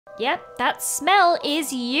Yep, that smell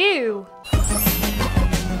is you.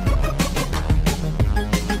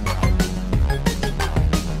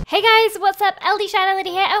 Hey guys, what's up? LDShadowLady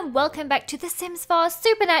here and welcome back to The Sims 4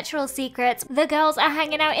 Supernatural Secrets. The girls are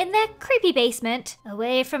hanging out in their creepy basement,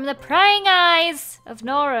 away from the prying eyes of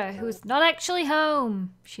Nora, who's not actually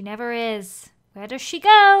home. She never is. Where does she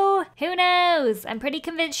go? Who knows? I'm pretty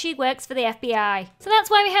convinced she works for the FBI. So that's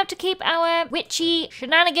why we have to keep our witchy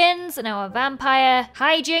shenanigans and our vampire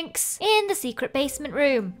hijinks in the secret basement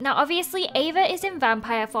room. Now obviously Eva is in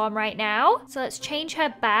vampire form right now, so let's change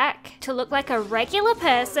her back to look like a regular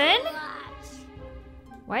person.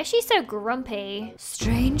 Why is she so grumpy?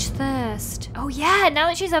 Strange thirst. Oh yeah, now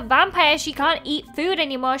that she's a vampire, she can't eat food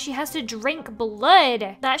anymore. She has to drink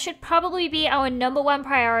blood. That should probably be our #1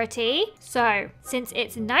 priority. So, since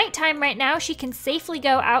it's nighttime right now, she can safely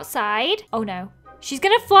go outside. Oh no, she's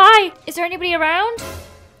gonna fly. Is there anybody around?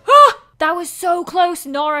 Ah, that was so close.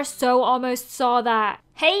 Nora so almost saw that.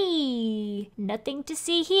 Hey, nothing to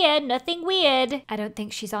see here, nothing weird. I don't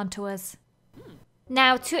think she's onto us.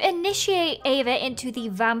 Now, to initiate Eva into the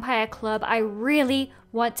vampire club, I really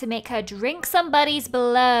want to make her drink somebody's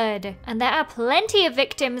blood. And there are plenty of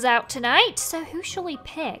victims out tonight, so who shall we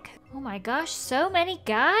pick? Oh my gosh, so many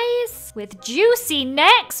guys with juicy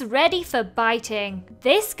necks ready for biting.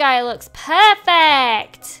 This guy looks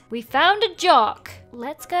perfect. We found a jock.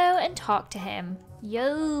 Let's go and talk to him.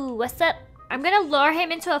 Yo, what's up? I'm gonna lure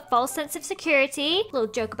him into a false sense of security. A little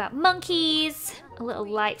joke about monkeys, a little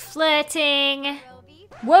light flirting.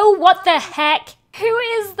 Whoa, what the heck? Who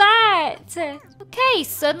is that? Okay,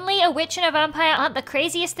 suddenly a witch and a vampire aren't the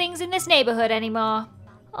craziest things in this neighborhood anymore.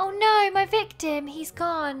 Oh no, my victim, he's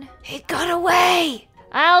gone. He got away.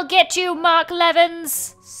 I'll get you, Mark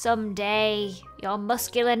Levins. Someday, your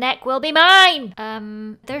muscular neck will be mine.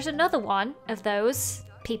 There's another one of those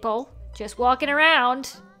people just walking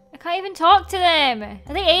around. I can't even talk to them.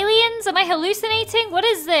 Are they aliens? Am I hallucinating? What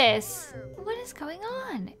is this? What is going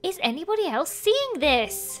on? Is anybody else seeing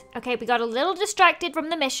this? Okay, we got a little distracted from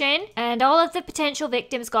the mission and all of the potential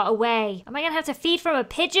victims got away. Am I gonna have to feed from a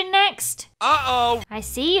pigeon next? Uh-oh! I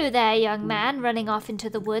see you there, young man, running off into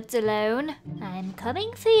the woods alone. I'm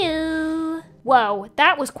coming for you. Whoa,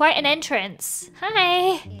 that was quite an entrance.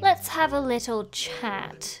 Hi. Let's have a little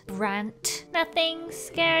chat. Brant, nothing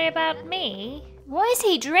scary about me? What is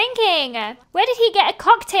he drinking? Where did he get a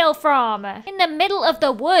cocktail from? In the middle of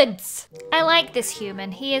the woods. I like this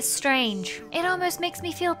human. He is strange. It almost makes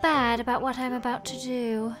me feel bad about what I'm about to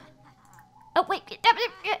do. Oh, wait.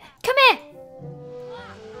 Come here.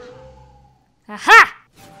 Aha!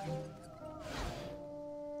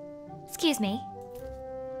 Excuse me.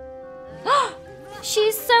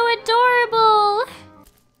 She's so adorable.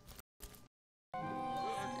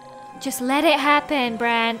 Just let it happen,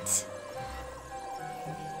 Brant.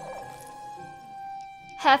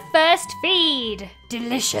 Her first feed.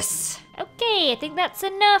 Delicious. Okay, I think that's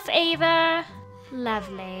enough, Eva.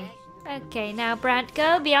 Lovely. Okay, now Brant,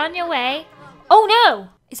 go. Be on your way. Oh no!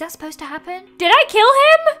 Is that supposed to happen? Did I kill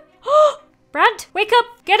him? Brant, wake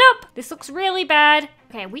up! Get up! This looks really bad.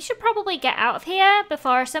 Okay, we should probably get out of here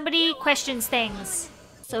before somebody questions things.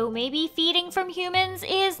 So maybe feeding from humans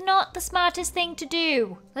is not the smartest thing to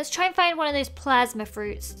do. Let's try and find one of those plasma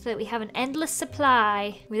fruits so that we have an endless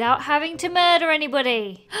supply without having to murder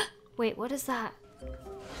anybody. Wait, what is that?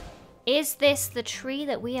 Is this the tree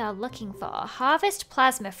that we are looking for? Harvest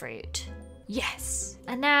plasma fruit. Yes.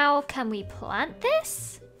 And now, can we plant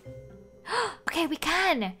this? Okay, we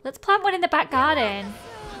can. Let's plant one in the back garden.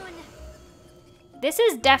 This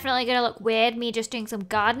is definitely gonna look weird, me just doing some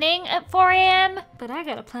gardening at 4 AM, but I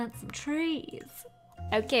gotta plant some trees.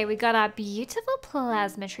 Okay, we got our beautiful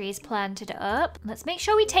plasma trees planted up. Let's make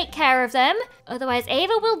sure we take care of them, otherwise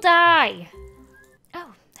Eva will die.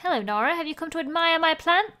 Oh, hello Nora, have you come to admire my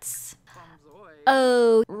plants?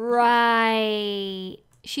 Oh, right.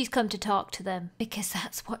 She's come to talk to them, because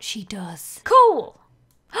that's what she does. Cool!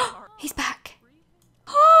 He's back.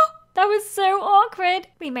 That was so awkward.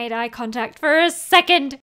 We made eye contact for a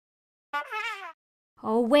second.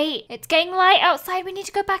 Oh wait, it's getting light outside. We need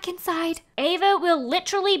to go back inside. Eva will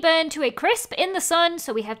literally burn to a crisp in the sun,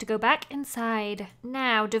 so we have to go back inside.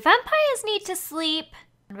 Now, do vampires need to sleep?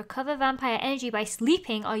 And recover vampire energy by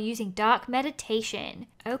sleeping or using dark meditation.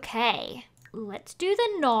 Okay, let's do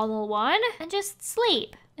the normal one and just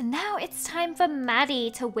sleep. And now it's time for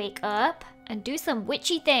Maddie to wake up and do some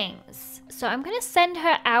witchy things. So I'm gonna send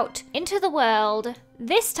her out into the world,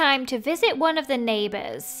 this time to visit one of the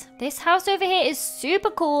neighbors. This house over here is super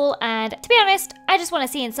cool, and to be honest, I just wanna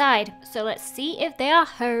see inside. So let's see if they are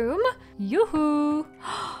home. Yoo-hoo!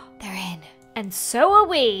 They're in. And so are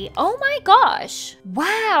we. Oh my gosh.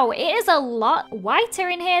 Wow, it is a lot whiter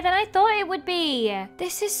in here than I thought it would be.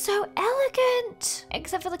 This is so elegant.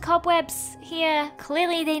 Except for the cobwebs here.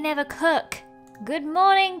 Clearly they never cook. Good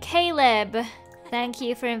morning, Caleb. Thank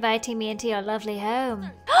you for inviting me into your lovely home.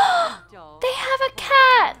 They have a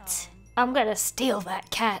cat. I'm gonna steal that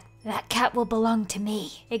cat. That cat will belong to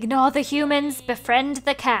me. Ignore the humans, befriend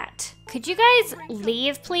the cat. Could you guys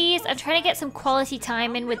leave, please? I'm trying to get some quality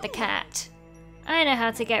time in with the cat. I know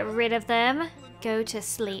how to get rid of them. Go to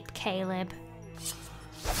sleep, Caleb.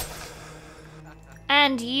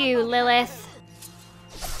 And you, Lilith.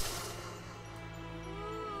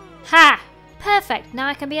 Ha! Perfect, now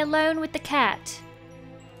I can be alone with the cat.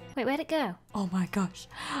 Wait, where'd it go? Oh my gosh,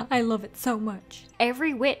 I love it so much.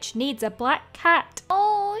 Every witch needs a black cat.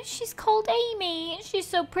 Oh, she's called Amy. She's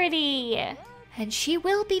so pretty. And she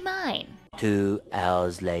will be mine. 2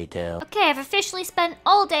 hours later. Okay, I've officially spent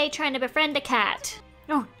all day trying to befriend a cat.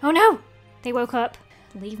 Oh no! They woke up.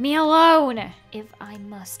 Leave me alone. If I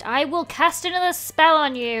must, I will cast another spell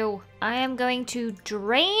on you. I am going to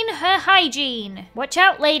drain her hygiene. Watch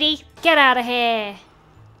out, lady. Get out of here.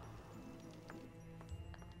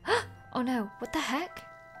 Oh no, what the heck?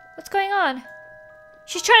 What's going on?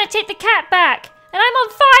 She's trying to take the cat back, and I'm on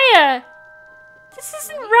fire! This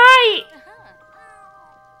isn't right!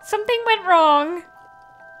 Something went wrong.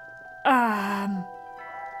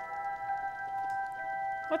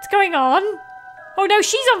 What's going on? Oh no,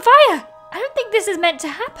 she's on fire! I don't think this is meant to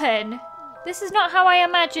happen. This is not how I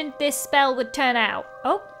imagined this spell would turn out.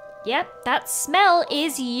 Oh, yep, that smell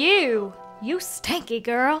is you. You stanky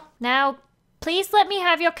girl. Now, please let me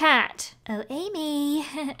have your cat. Oh, Amy.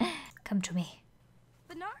 Come to me.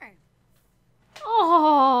 But no.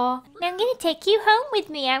 Oh, I'm gonna take you home with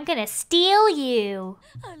me. I'm gonna steal you.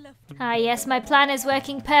 Ah, yes, my plan is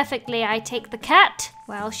working perfectly. I take the cat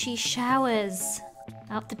while she showers.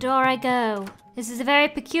 Out the door I go. This is a very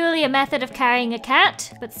peculiar method of carrying a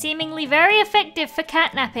cat, but seemingly very effective for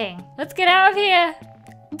catnapping. Let's get out of here.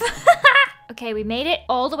 Okay, we made it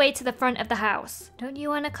all the way to the front of the house. Don't you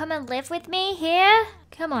want to come and live with me here?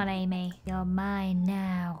 Come on, Amy. You're mine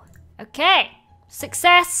now. Okay.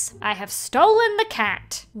 Success! I have stolen the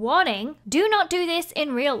cat. Warning, do not do this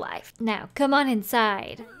in real life. Now, come on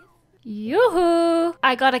inside. Yoo-hoo!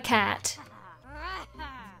 I got a cat.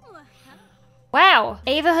 Wow,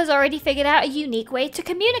 Eva has already figured out a unique way to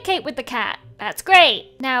communicate with the cat. That's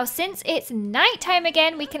great. Now, since it's nighttime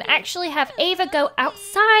again, we can actually have Eva go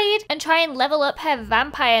outside and try and level up her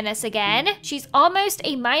vampireness again. She's almost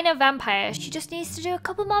a minor vampire. She just needs to do a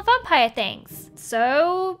couple more vampire things.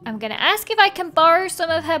 So, I'm gonna ask if I can borrow some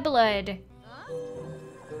of her blood.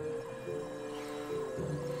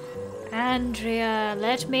 Andrea,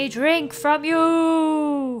 let me drink from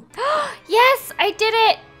you. Yes, I did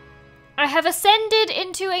it. I have ascended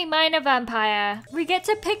into a minor vampire. We get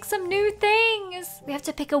to pick some new things. We have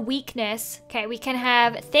to pick a weakness. Okay, we can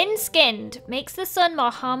have thin-skinned. Makes the sun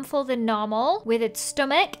more harmful than normal. Withered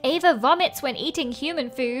stomach. Ava vomits when eating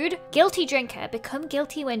human food. Guilty drinker. Become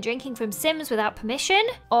guilty when drinking from Sims without permission.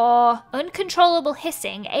 Or uncontrollable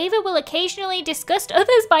hissing. Ava will occasionally disgust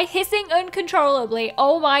others by hissing uncontrollably.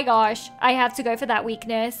 Oh my gosh. I have to go for that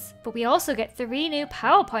weakness. But we also get 3 new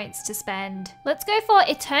power points to spend. Let's go for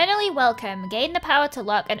eternally welcome. Gain the power to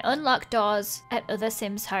lock and unlock doors at other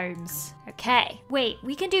Sims homes. Okay. Wait,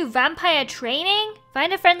 we can do vampire training?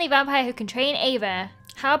 Find a friendly vampire who can train Ava.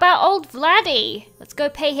 How about old Vladdy? Let's go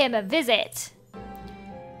pay him a visit.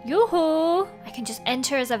 Yoo-hoo! I can just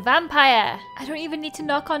enter as a vampire. I don't even need to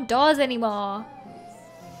knock on doors anymore.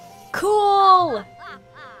 Cool!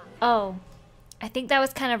 Oh. I think that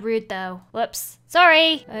was kind of rude though. Whoops.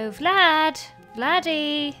 Sorry. Oh,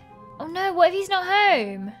 Vladdy. Oh no, what if he's not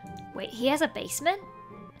home? Wait, he has a basement?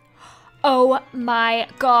 Oh my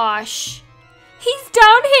gosh. He's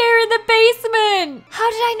down here in the basement. How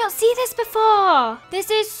did I not see this before? This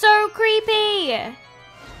is so creepy.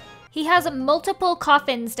 He has multiple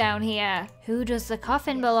coffins down here. Who does the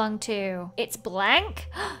coffin belong to? It's blank?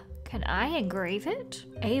 Can I engrave it?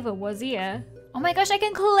 Ava was here. Oh my gosh, I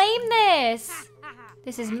can claim this.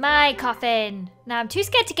 This is my coffin. Now I'm too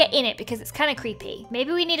scared to get in it because it's kind of creepy.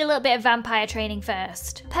 Maybe we need a little bit of vampire training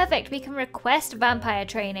first. Perfect, we can request vampire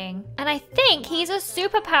training. And I think he's a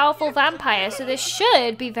super powerful vampire, so this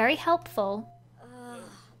should be very helpful.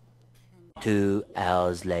 2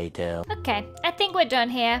 hours later. Okay, I think we're done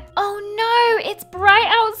here. Oh no, it's bright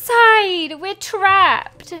outside. We're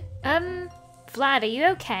trapped. Vlad, are you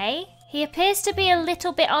okay? He appears to be a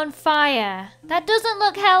little bit on fire. That doesn't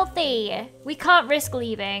look healthy. We can't risk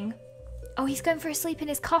leaving. Oh, he's going for a sleep in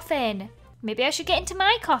his coffin. Maybe I should get into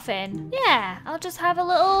my coffin. Yeah, I'll just have a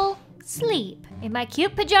little sleep in my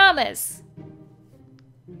cute pajamas.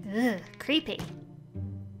 Ugh, creepy.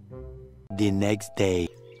 The next day.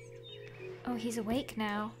 Oh, he's awake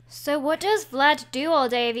now. So what does Vlad do all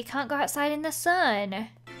day if he can't go outside in the sun?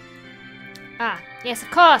 Ah, yes,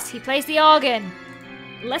 of course, he plays the organ.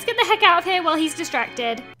 Let's get the heck out of here while he's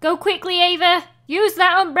distracted. Go quickly, Ava. Use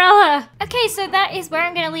that umbrella. Okay, so that is where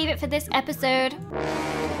I'm gonna leave it for this episode.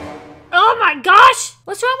 Oh my gosh!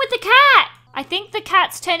 What's wrong with the cat? I think the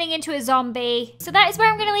cat's turning into a zombie. So that is where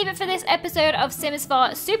I'm going to leave it for this episode of Sims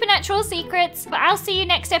 4 Supernatural Secrets. But I'll see you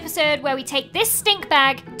next episode where we take this stink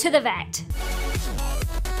bag to the vet.